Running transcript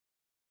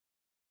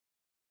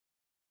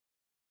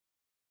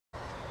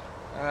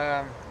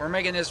We're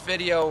making this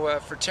video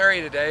for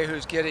Terry today,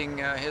 who's getting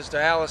his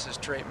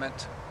dialysis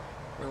treatment.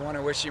 We want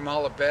to wish him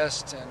all the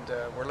best,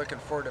 and we're looking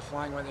forward to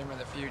flying with him in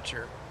the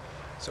future.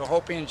 So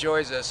hope he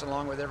enjoys this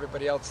along with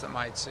everybody else that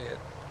might see it.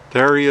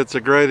 Terry, it's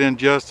a great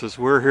injustice.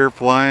 We're here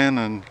flying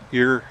and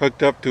you're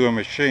hooked up to a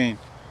machine.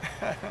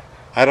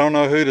 I don't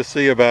know who to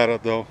see about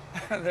it though.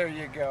 There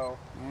you go.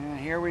 And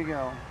here we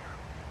go.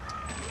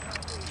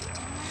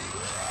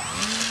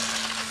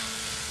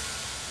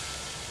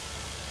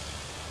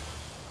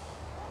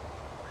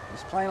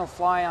 This plane will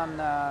fly on,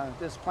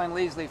 this plane will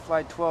easily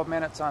fly 12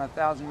 minutes on a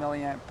 1,000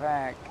 milliamp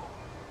pack.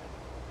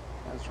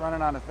 It's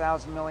running on a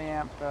 1,000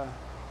 milliamp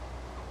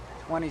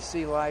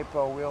 20C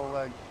LiPo.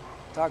 We'll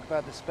talk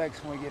about the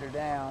specs when we get her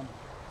down.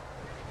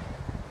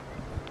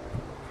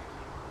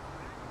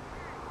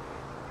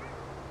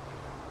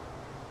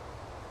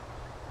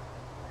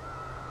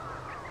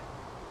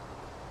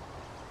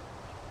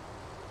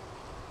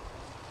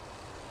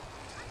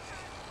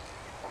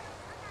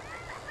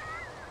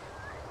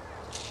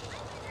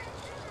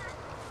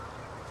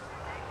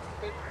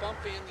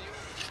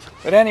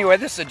 But anyway,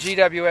 this is a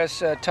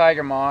GWS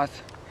Tiger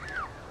Moth.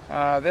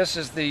 This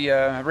is the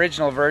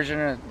original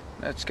version.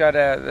 It's got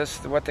this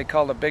is what they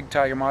call the big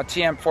Tiger Moth,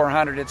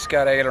 TM400. It's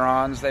got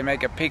ailerons. They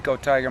make a Pico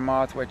Tiger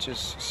Moth, which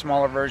is a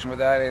smaller version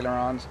without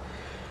ailerons.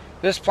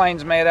 This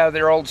plane's made out of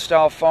their old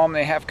style foam.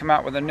 They have come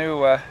out with a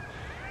new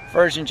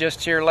version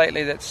just here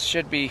lately that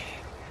should be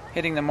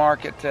hitting the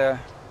market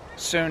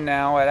soon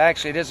now.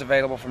 It is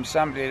available from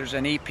somebody. There's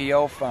an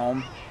EPO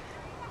foam,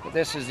 but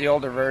this is the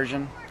older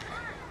version.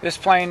 This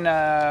plane,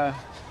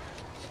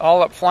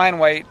 all up flying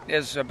weight,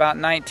 is about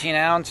 19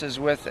 ounces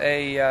with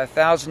a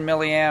 1,000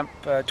 milliamp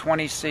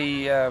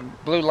 20C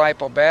blue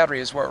LiPo battery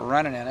is what we're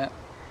running in it.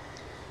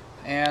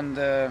 And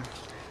the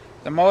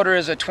motor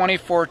is a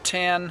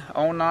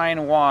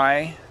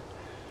 2410-09Y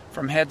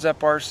from Heads Up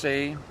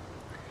RC.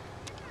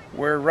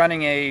 We're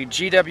running a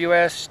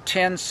GWS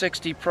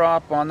 1060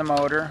 prop on the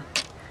motor.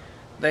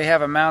 They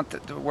have a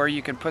mount where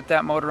you can put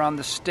that motor on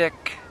the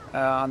stick,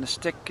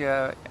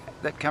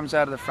 that comes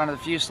out of the front of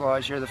the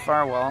fuselage here, the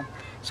firewall.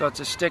 So it's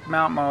a stick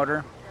mount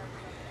motor.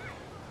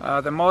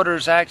 The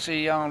motor's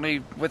actually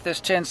only, with this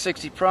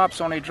 1060 props,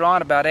 only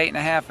drawing about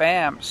 8.5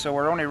 amps. So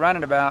we're only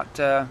running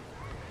about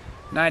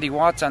 90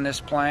 watts on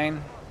this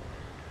plane.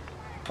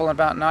 Pulling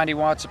about 90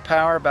 watts of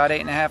power, about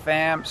 8.5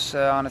 amps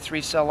on a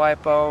 3-cell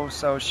LiPo.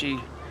 So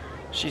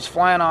she's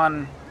flying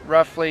on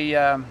roughly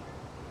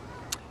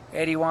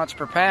 80 watts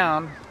per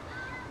pound.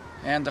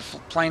 And the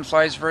plane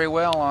flies very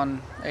well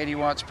on 80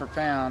 watts per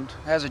pound.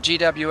 It has a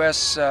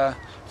GWS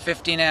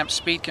 15 amp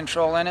speed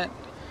control in it,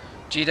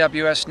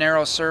 GWS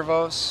narrow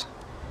servos,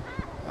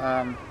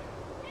 and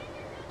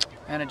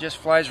it just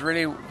flies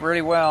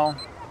really well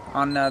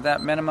on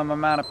that minimum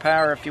amount of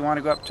power. If you want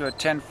to go up to a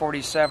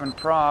 1047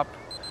 prop,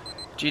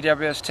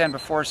 GWS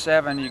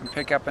 10/4/7, you can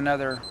pick up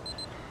another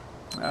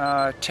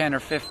 10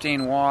 or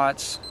 15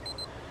 watts.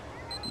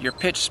 Your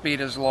pitch speed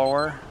is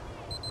slower.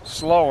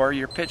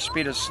 Your pitch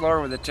speed is slower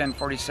with the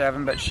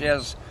 1047, but she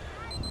has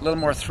a little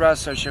more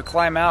thrust, so she'll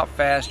climb out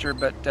faster,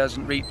 but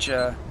doesn't reach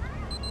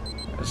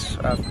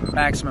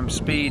maximum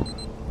speed,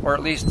 or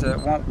at least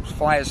won't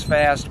fly as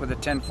fast with a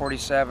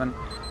 1047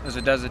 as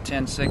it does a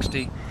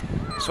 1060.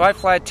 So I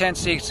fly a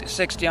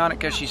 1060 on it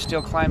because she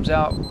still climbs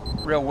out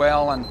real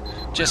well and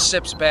just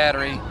sips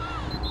battery.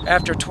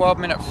 After a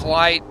 12-minute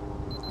flight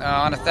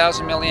on a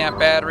 1,000 milliamp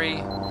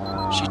battery,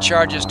 she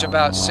charges to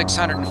about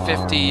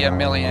 650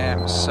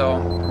 milliamps,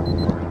 so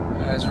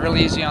it's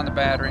really easy on the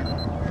battery.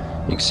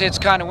 You can see it's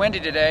kind of windy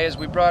today. As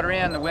we brought her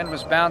in, the wind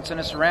was bouncing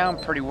us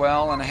around pretty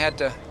well, and I had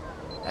to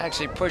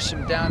actually push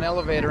some down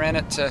elevator in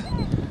it to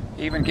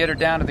even get her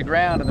down to the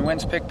ground, and the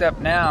wind's picked up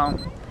now.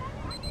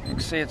 You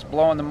can see it's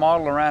blowing the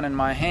model around in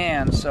my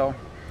hand, so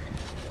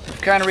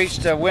we've kind of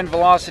reached a wind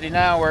velocity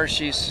now where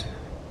she's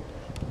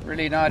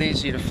really not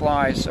easy to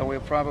fly, so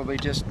we'll probably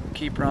just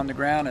keep her on the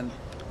ground and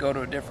go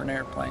to a different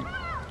airplane.